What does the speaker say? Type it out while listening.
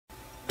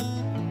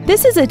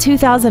This is a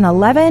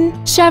 2011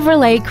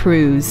 Chevrolet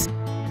Cruze.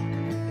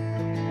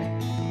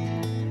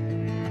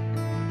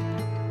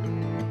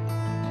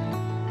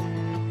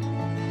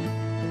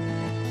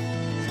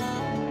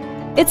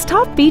 Its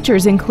top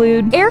features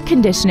include air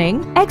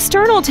conditioning,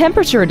 external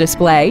temperature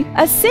display,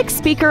 a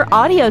 6-speaker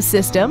audio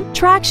system,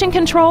 traction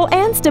control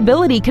and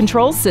stability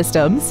control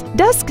systems,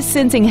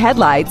 dusk-sensing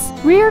headlights,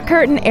 rear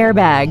curtain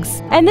airbags,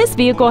 and this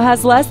vehicle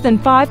has less than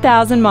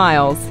 5,000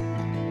 miles.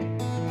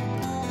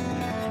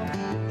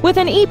 With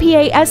an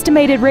EPA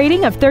estimated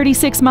rating of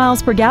 36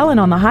 miles per gallon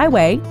on the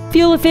highway,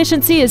 fuel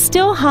efficiency is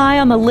still high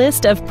on the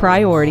list of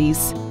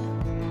priorities.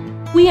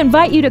 We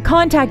invite you to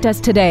contact us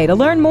today to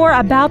learn more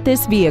about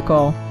this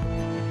vehicle.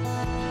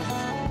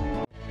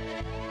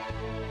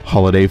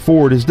 Holiday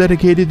Ford is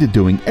dedicated to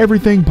doing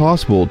everything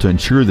possible to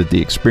ensure that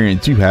the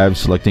experience you have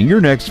selecting your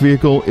next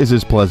vehicle is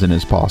as pleasant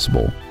as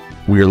possible.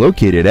 We are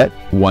located at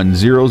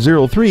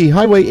 1003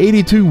 Highway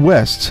 82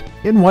 West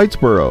in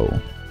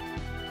Whitesboro.